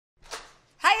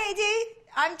lady.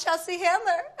 I'm Chelsea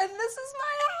Handler, and this is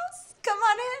my house. Come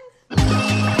on in.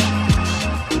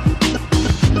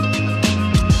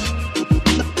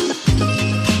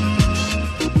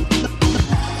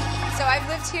 So I've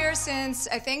lived here since,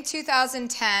 I think,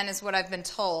 2010 is what I've been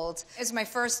told. It's my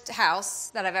first house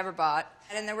that I've ever bought.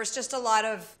 And there was just a lot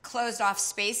of closed-off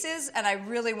spaces, and I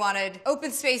really wanted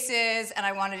open spaces, and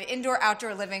I wanted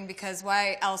indoor-outdoor living, because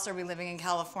why else are we living in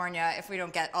California if we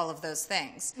don't get all of those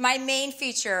things? My main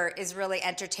feature is really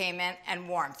entertainment and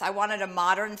warmth. I wanted a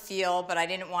modern feel, but I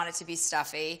didn't want it to be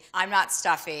stuffy. I'm not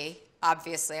stuffy,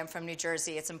 obviously. I'm from New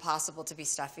Jersey. It's impossible to be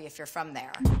stuffy if you're from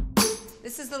there.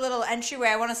 This is the little entryway.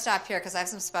 I want to stop here because I have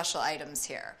some special items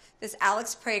here. This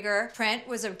Alex Prager print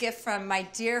was a gift from my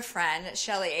dear friend,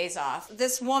 Shelley Azoff.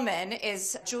 This woman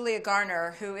is Julia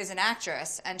Garner, who is an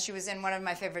actress, and she was in one of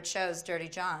my favorite shows, Dirty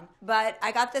John. But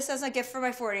I got this as a gift for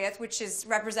my 40th, which is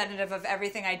representative of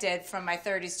everything I did from my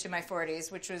 30s to my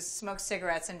 40s, which was smoke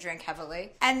cigarettes and drink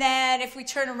heavily. And then if we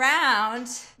turn around,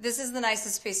 this is the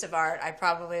nicest piece of art I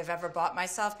probably have ever bought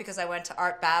myself, because I went to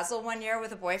Art Basel one year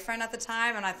with a boyfriend at the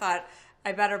time, and I thought,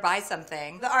 I better buy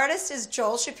something. The artist is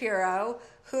Joel Shapiro,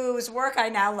 whose work I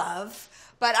now love.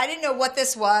 But I didn't know what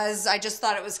this was. I just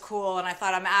thought it was cool, and I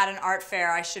thought, I'm at an art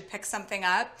fair, I should pick something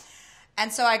up.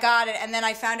 And so I got it, and then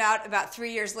I found out about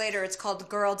 3 years later it's called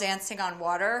Girl Dancing on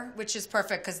Water, which is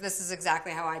perfect because this is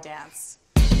exactly how I dance.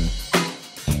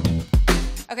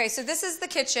 Okay, so this is the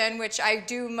kitchen, which I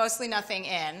do mostly nothing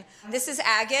in. This is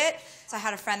agate. So I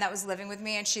had a friend that was living with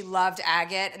me, and she loved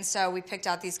agate, and so we picked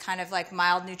out these kind of like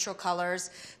mild neutral colors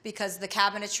because the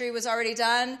cabinetry was already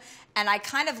done, and I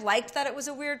kind of liked that it was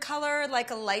a weird color,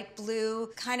 like a light blue,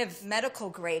 kind of medical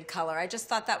grade color. I just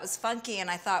thought that was funky, and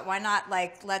I thought, why not,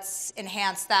 like, let's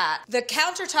enhance that. The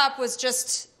countertop was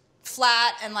just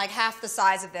flat and like half the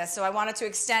size of this, so I wanted to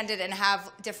extend it and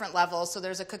have different levels. So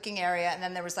there's a cooking area, and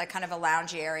then there was like kind of a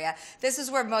loungy area. This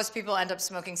is where most people end up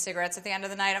smoking cigarettes at the end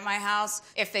of the night at my house,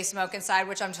 if they smoke inside,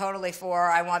 which I'm totally for.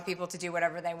 I want people to do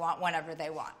whatever they want, whenever they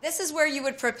want. This is where you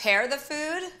would prepare the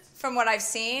food, from what I've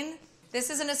seen. This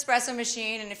is an espresso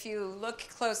machine, and if you look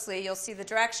closely, you'll see the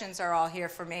directions are all here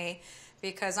for me,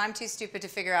 because I'm too stupid to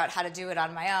figure out how to do it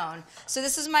on my own. So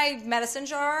this is my medicine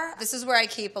jar. This is where I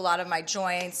keep a lot of my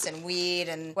joints and weed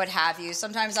and what have you.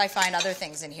 Sometimes I find other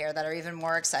things in here that are even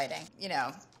more exciting. You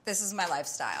know, this is my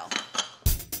lifestyle.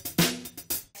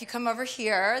 If you come over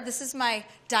here, this is my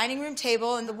dining room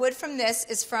table, and the wood from this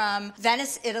is from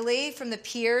Venice, Italy, from the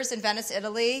piers in Venice,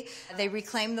 Italy. They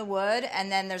reclaim the wood,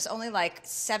 and then there's only like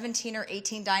 17 or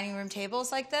 18 dining room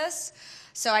tables like this.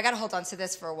 So I gotta hold on to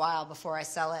this for a while before I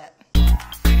sell it.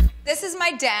 This is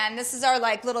my den. This is our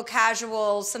like little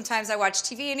casual, sometimes I watch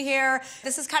TV in here.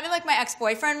 This is kind of like my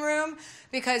ex-boyfriend room,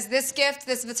 because this gift,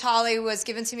 this Vitali, was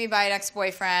given to me by an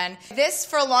ex-boyfriend. This,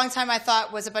 for a long time, I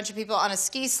thought was a bunch of people on a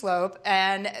ski slope,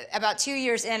 and about 2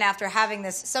 years in after having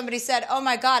this, somebody said, oh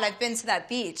my God, I've been to that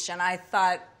beach. And I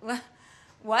thought,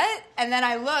 what? And then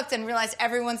I looked and realized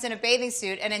everyone's in a bathing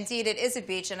suit, and indeed it is a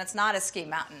beach, and it's not a ski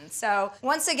mountain. So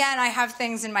once again, I have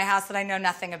things in my house that I know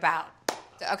nothing about.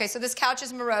 Okay, so this couch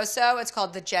is Moroso. It's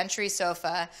called the Gentry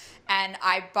sofa, and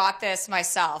I bought this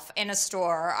myself in a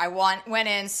store. I went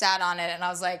in, sat on it, and I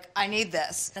was like, I need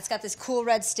this. It's got this cool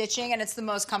red stitching, and it's the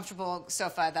most comfortable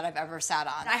sofa that I've ever sat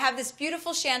on. I have this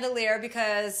beautiful chandelier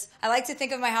because I like to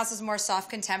think of my house as more soft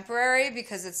contemporary,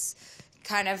 because it's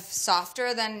kind of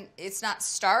softer than, it's not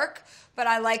stark, but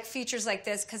I like features like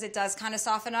this because it does kind of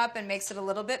soften up and makes it a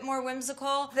little bit more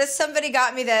whimsical. Somebody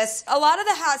got me this. A lot of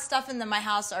the stuff in my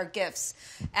house are gifts,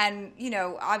 and you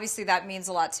know, obviously that means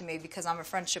a lot to me because I'm a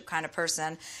friendship kind of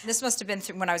person. This must have been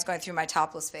when I was going through my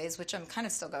topless phase, which I'm kind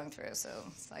of still going through, so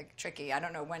it's like tricky. I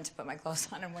don't know when to put my clothes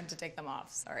on and when to take them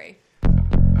off, sorry.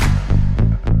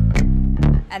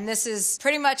 And this is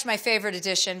pretty much my favorite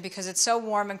edition because it's so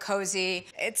warm and cozy.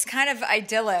 It's kind of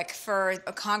idyllic for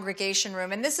a congregation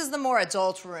room. And this is the more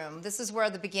adult room. This is where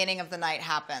the beginning of the night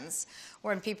happens,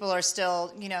 when people are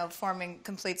still, you know, forming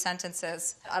complete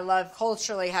sentences. I love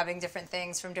culturally having different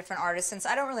things from different artists. Since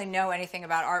I don't really know anything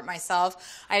about art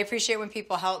myself, I appreciate when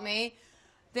people help me.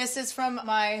 This is from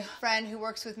my friend who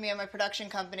works with me at my production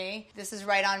company. This is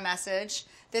Right On Message.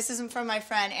 This is from my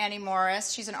friend Annie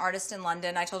Morris. She's an artist in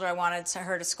London. I told her I wanted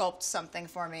her to sculpt something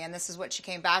for me, and this is what she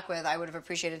came back with. I would have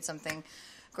appreciated something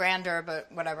grander, but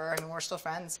whatever. I mean, we're still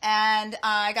friends. And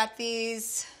I got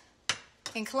these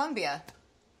in Colombia.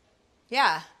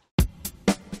 Yeah.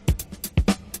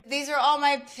 These are all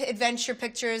my adventure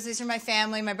pictures. These are my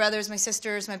family, my brothers, my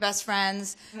sisters, my best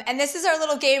friends. And this is our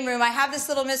little game room. I have this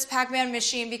little Miss Pac-Man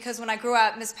machine because when I grew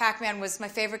up, Miss Pac-Man was my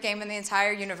favorite game in the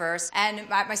entire universe. And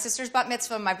my sister's bat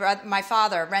mitzvah, my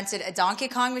father rented a Donkey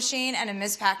Kong machine and a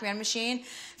Miss Pac-Man machine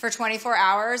for 24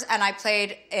 hours, and I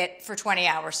played it for 20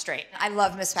 hours straight. I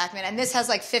love Miss Pac-Man, and this has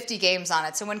like 50 games on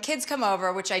it. So when kids come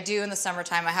over, which I do in the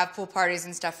summertime, I have pool parties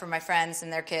and stuff for my friends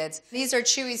and their kids. These are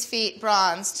Chewy's feet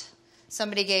bronzed.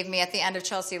 Somebody gave me at the end of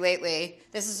Chelsea lately.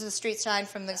 This is the street sign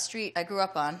from the street I grew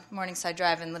up on, Morningside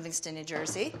Drive in Livingston, New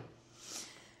Jersey.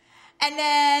 And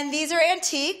then these are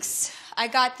antiques. I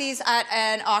got these at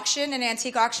an auction, an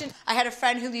antique auction. I had a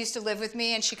friend who used to live with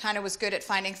me, and she kind of was good at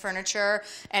finding furniture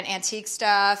and antique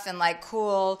stuff and like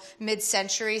cool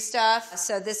mid-century stuff.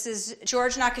 So this is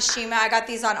George Nakashima. I got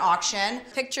these on auction.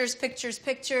 Pictures, pictures,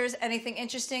 pictures. Anything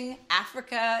interesting?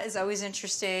 Africa is always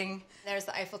interesting. There's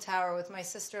the Eiffel Tower with my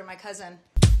sister and my cousin.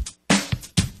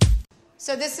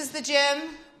 So this is the gym.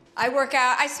 I work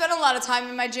out. I spend a lot of time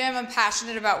in my gym. I'm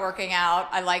passionate about working out.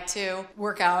 I like to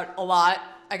work out a lot.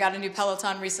 I got a new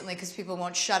Peloton recently because people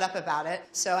won't shut up about it.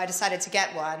 So I decided to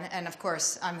get one, and of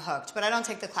course, I'm hooked. But I don't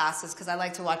take the classes because I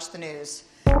like to watch the news.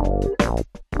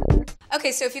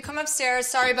 Okay, so if you come upstairs,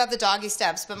 sorry about the doggy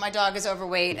steps, but my dog is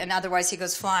overweight, and otherwise he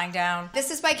goes flying down.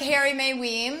 This is by Carrie Mae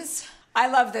Weems. I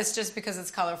love this just because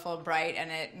it's colorful and bright,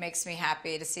 and it makes me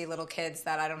happy to see little kids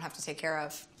that I don't have to take care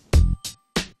of.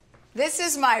 This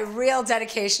is my real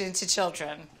dedication to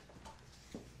children.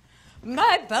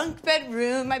 My bunk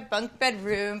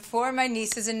bedroom for my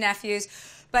nieces and nephews.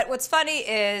 But what's funny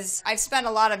is I've spent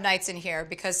a lot of nights in here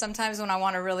because sometimes when I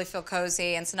want to really feel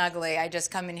cozy and snuggly, I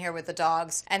just come in here with the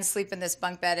dogs and sleep in this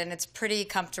bunk bed, and it's pretty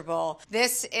comfortable.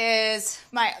 This is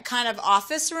my kind of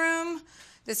office room.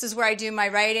 This is where I do my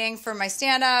writing for my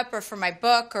stand-up or for my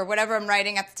book or whatever I'm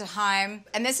writing at the time.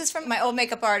 And this is from my old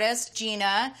makeup artist,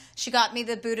 Gina. She got me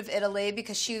the boot of Italy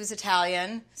because she was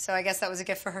Italian, so I guess that was a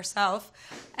gift for herself.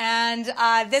 And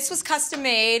this was custom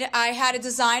made. I had a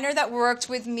designer that worked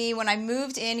with me when I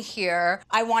moved in here.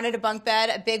 I wanted a bunk bed,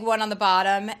 a big one on the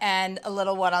bottom and a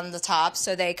little one on the top,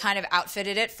 so they kind of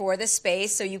outfitted it for this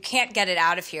space, so you can't get it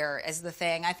out of here is the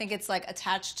thing. I think it's like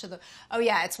attached to the, oh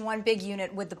yeah, it's one big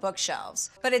unit with the bookshelves.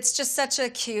 But it's just such a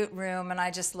cute room, and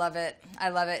I just love it. I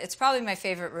love it. It's probably my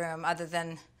favorite room other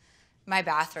than my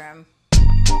bathroom.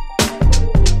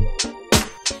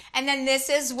 And then this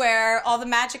is where all the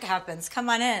magic happens. Come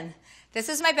on in. This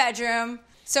is my bedroom.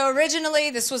 So originally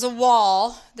this was a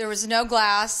wall. There was no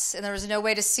glass and there was no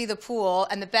way to see the pool,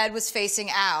 and the bed was facing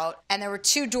out, and there were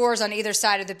two doors on either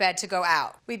side of the bed to go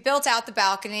out. We built out the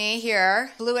balcony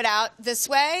here, blew it out this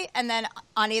way and then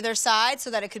on either side so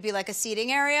that it could be like a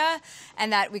seating area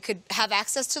and that we could have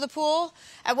access to the pool.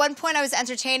 At one point I was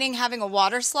entertaining having a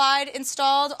water slide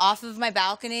installed off of my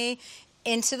balcony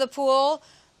into the pool,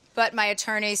 but my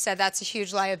attorney said that's a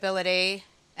huge liability,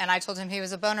 and I told him he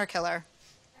was a boner killer.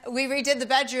 We redid the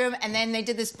bedroom, and then they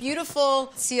did this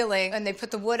beautiful ceiling, and they put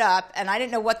the wood up, and I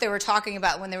didn't know what they were talking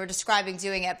about when they were describing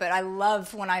doing it, but I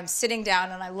love when I'm sitting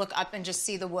down and I look up and just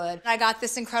see the wood. I got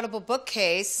this incredible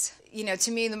bookcase. You know,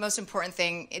 to me, the most important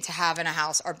thing to have in a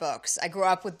house are books. I grew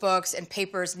up with books and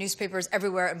papers, newspapers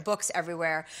everywhere, and books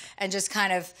everywhere, and just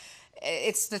kind of,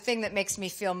 it's the thing that makes me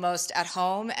feel most at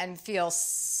home and feel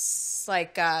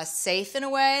like safe in a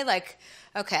way, like,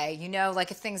 okay, you know, like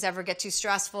if things ever get too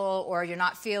stressful or you're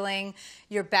not feeling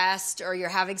your best or you're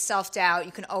having self-doubt,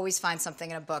 you can always find something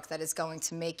in a book that is going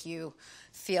to make you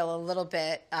feel a little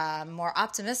bit more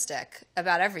optimistic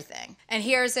about everything. And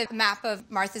here's a map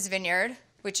of Martha's Vineyard,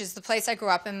 which is the place I grew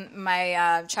up in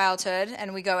my childhood,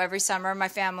 and we go every summer. My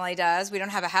family does. We don't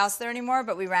have a house there anymore,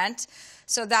 but we rent.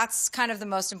 So that's kind of the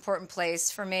most important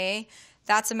place for me.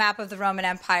 That's a map of the Roman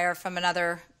Empire from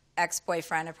another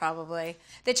ex-boyfriend, probably.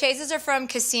 The chases are from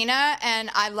Cassina,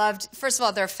 and I loved, first of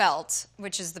all, they're felt,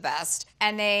 which is the best.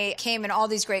 And they came in all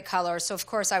these great colors, so of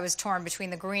course I was torn between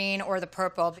the green or the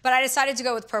purple. But I decided to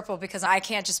go with purple because I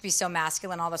can't just be so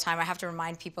masculine all the time. I have to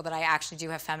remind people that I actually do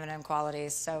have feminine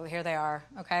qualities. So here they are,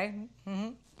 okay?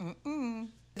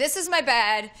 This is my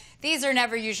bed. These are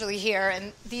never usually here,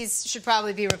 and these should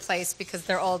probably be replaced because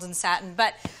they're old and satin.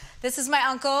 But this is my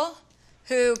uncle,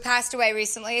 who passed away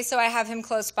recently, so I have him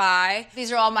close by.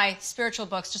 These are all my spiritual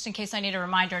books, just in case I need a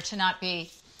reminder to not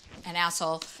be an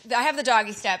asshole. I have the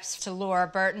doggy steps to lure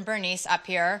Bert and Bernice up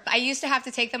here. I used to have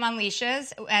to take them on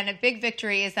leashes, and a big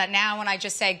victory is that now when I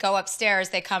just say go upstairs,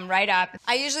 they come right up.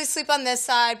 I usually sleep on this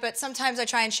side, but sometimes I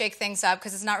try and shake things up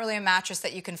because it's not really a mattress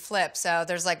that you can flip, so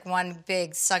there's like one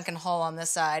big sunken hole on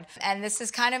this side. And this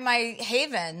is kind of my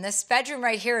haven. This bedroom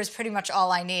right here is pretty much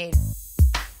all I need.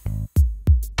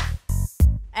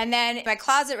 And then my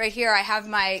closet right here, I have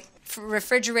my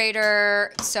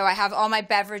refrigerator, so I have all my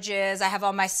beverages, I have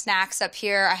all my snacks up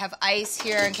here, I have ice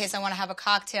here in case I want to have a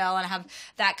cocktail and I have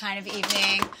that kind of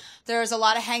evening. There's a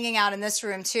lot of hanging out in this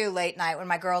room too late night when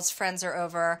my girls' friends are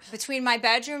over. Between my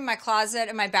bedroom, my closet,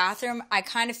 and my bathroom, I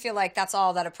kind of feel like that's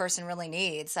all that a person really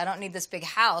needs. I don't need this big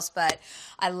house, but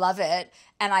I love it,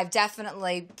 and I've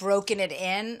definitely broken it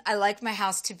in. I like my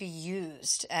house to be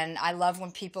used, and I love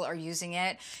when people are using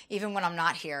it. Even when I'm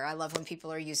not here, I love when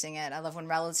people are using it. I love when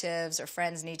relatives or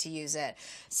friends need to use it.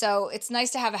 So it's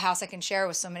nice to have a house I can share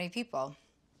with so many people.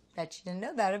 Bet you didn't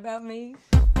know that about me.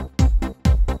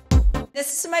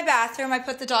 This is my bathroom. I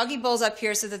put the doggy bowls up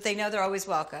here so that they know they're always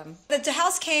welcome. The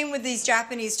house came with these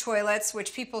Japanese toilets,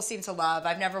 which people seem to love.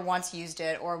 I've never once used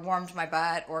it or warmed my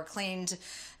butt or cleaned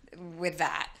with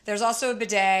that. There's also a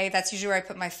bidet. That's usually where I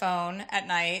put my phone at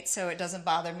night so it doesn't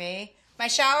bother me. My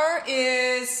shower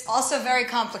is also very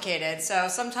complicated. So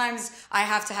sometimes I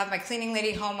have to have my cleaning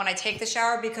lady home when I take the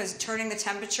shower because turning the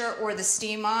temperature or the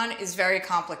steam on is very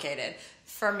complicated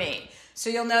for me. So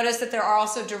you'll notice that there are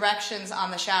also directions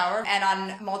on the shower, and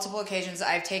on multiple occasions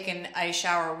I've taken a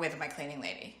shower with my cleaning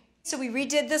lady. So we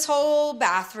redid this whole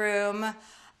bathroom.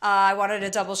 I wanted a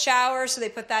double shower, so they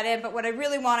put that in, but what I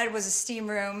really wanted was a steam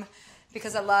room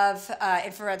because I love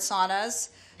infrared saunas.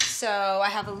 So I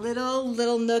have a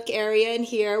little nook area in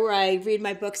here where I read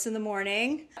my books in the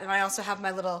morning, and I also have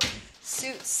my little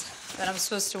suits that I'm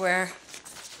supposed to wear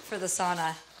for the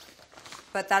sauna.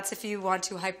 But that's if you want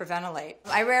to hyperventilate.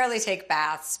 I rarely take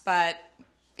baths, but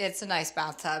it's a nice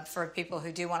bathtub for people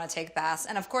who do want to take baths.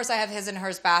 And of course I have his and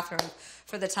hers bathroom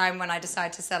for the time when I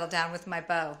decide to settle down with my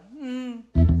beau.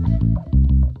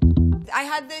 I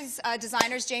had these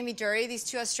designers, Jamie Dury, these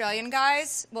two Australian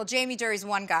guys. Well, Jamie Dury's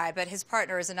one guy, but his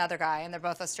partner is another guy, and they're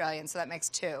both Australian, so that makes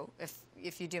two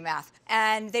if you do math.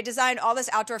 And they designed all this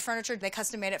outdoor furniture. They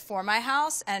custom made it for my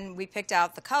house, and we picked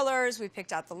out the colors, we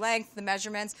picked out the length, the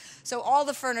measurements. So all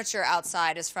the furniture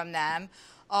outside is from them.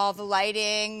 All the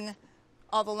lighting,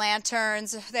 all the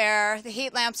lanterns there. The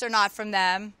heat lamps are not from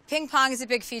them. Ping pong is a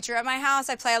big feature at my house.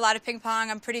 I play a lot of ping pong.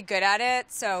 I'm pretty good at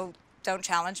it, so don't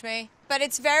challenge me. But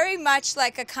it's very much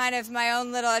like a kind of my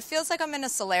own little, it feels like I'm in a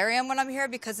solarium when I'm here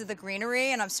because of the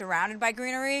greenery and I'm surrounded by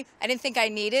greenery. I didn't think I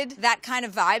needed that kind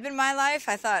of vibe in my life.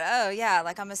 I thought, oh yeah,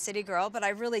 like I'm a city girl, but I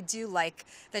really do like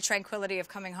the tranquility of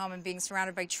coming home and being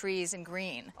surrounded by trees and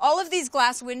green. All of these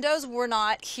glass windows were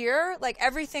not here. Like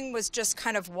everything was just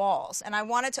kind of walls. And I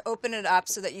wanted to open it up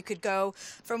so that you could go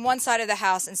from one side of the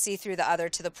house and see through the other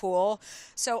to the pool.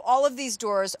 So all of these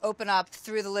doors open up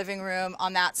through the living room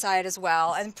on that side as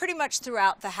well, and pretty much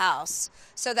throughout the house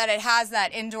so that it has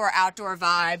that indoor-outdoor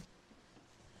vibe.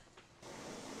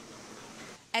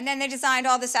 And then they designed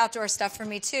all this outdoor stuff for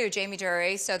me too, Jamie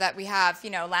Dury, so that we have,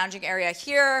 you know, lounging area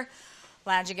here,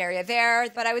 lounging area there.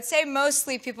 But I would say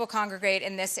mostly people congregate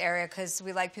in this area because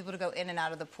we like people to go in and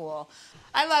out of the pool.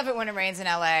 I love it when it rains in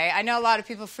LA. I know a lot of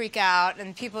people freak out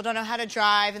and people don't know how to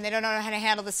drive and they don't know how to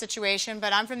handle the situation,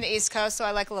 but I'm from the East Coast, so I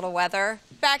like a little weather.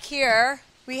 Back here,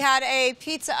 we had a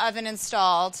pizza oven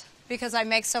installed because I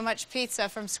make so much pizza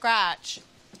from scratch.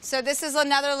 So this is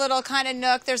another little kind of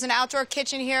nook. There's an outdoor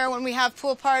kitchen here when we have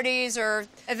pool parties or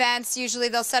events. Usually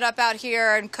they'll set up out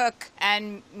here and cook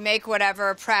and make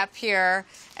whatever prep here.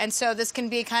 And so this can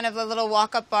be kind of a little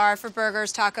walk-up bar for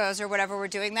burgers, tacos, or whatever we're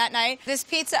doing that night. This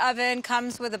pizza oven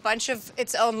comes with a bunch of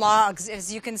its own logs,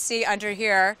 as you can see under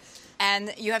here.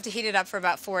 And you have to heat it up for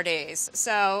about 4 days.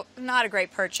 So not a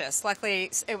great purchase.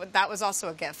 Luckily, that was also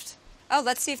a gift. Oh,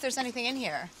 let's see if there's anything in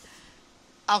here.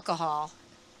 Alcohol.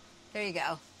 There you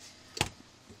go.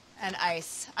 And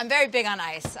ice. I'm very big on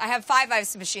ice. I have 5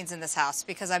 ice machines in this house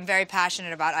because I'm very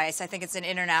passionate about ice. I think it's an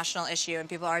international issue and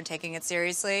people aren't taking it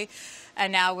seriously.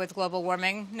 And now with global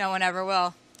warming, no one ever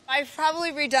will. I've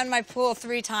probably redone my pool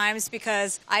 3 times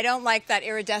because I don't like that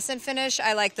iridescent finish.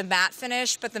 I like the matte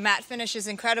finish, but the matte finish is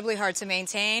incredibly hard to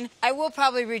maintain. I will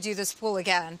probably redo this pool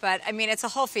again, but I mean, it's a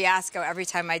whole fiasco every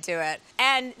time I do it.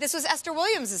 And this was Esther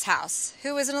Williams' house,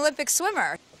 who was an Olympic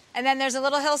swimmer. And then there's a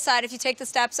little hillside. If you take the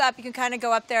steps up, you can kind of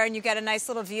go up there and you get a nice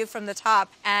little view from the top.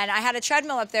 And I had a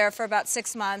treadmill up there for about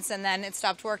 6 months and then it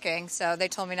stopped working. So they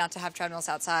told me not to have treadmills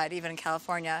outside, even in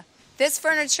California. This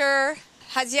furniture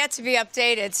has yet to be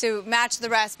updated to match the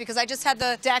rest because I just had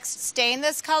the decks stain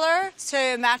this color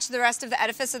to match the rest of the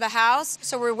edifice of the house.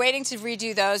 So we're waiting to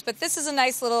redo those. But this is a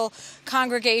nice little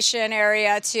congregation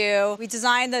area too. We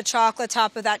designed the chocolate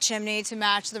top of that chimney to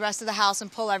match the rest of the house and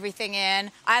pull everything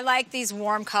in. I like these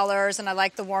warm colors and I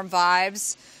like the warm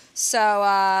vibes. So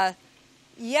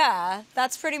yeah,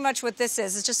 that's pretty much what this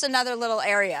is. It's just another little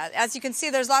area. As you can see,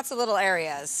 there's lots of little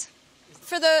areas.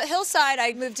 for the hillside,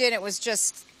 I moved in, it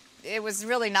was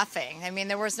really nothing. I mean,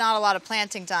 there was not a lot of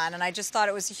planting done, and I just thought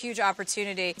it was a huge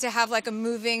opportunity to have like a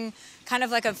moving, kind of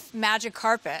like a magic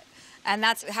carpet. And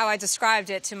that's how I described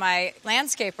it to my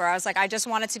landscaper. I was like, I just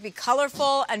want it to be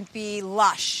colorful and be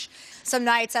lush. Some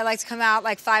nights I like to come out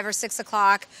like 5 or 6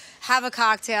 o'clock, have a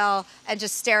cocktail, and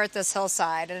just stare at this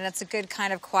hillside. And it's a good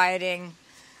kind of quieting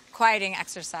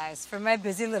exercise for my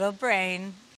busy little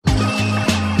brain.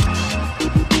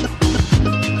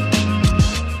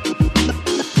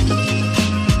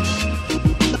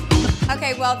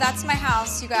 Okay, well, that's my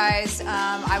house, you guys.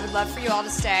 I would love for you all to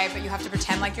stay, but you have to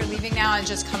pretend like you're leaving now and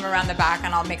just come around the back,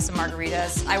 and I'll make some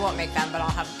margaritas. I won't make them, but I'll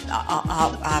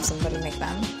have somebody make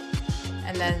them.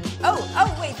 And then,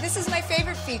 oh, wait, this is my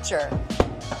favorite feature.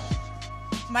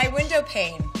 My window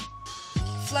pane,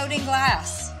 floating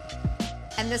glass,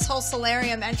 and this whole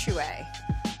solarium entryway.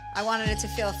 I wanted it to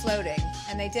feel floating,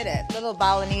 and they did it. Little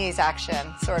Balinese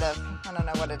action, sort of. I don't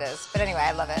know what it is, but anyway,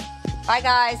 I love it. Bye,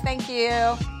 guys. Thank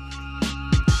you.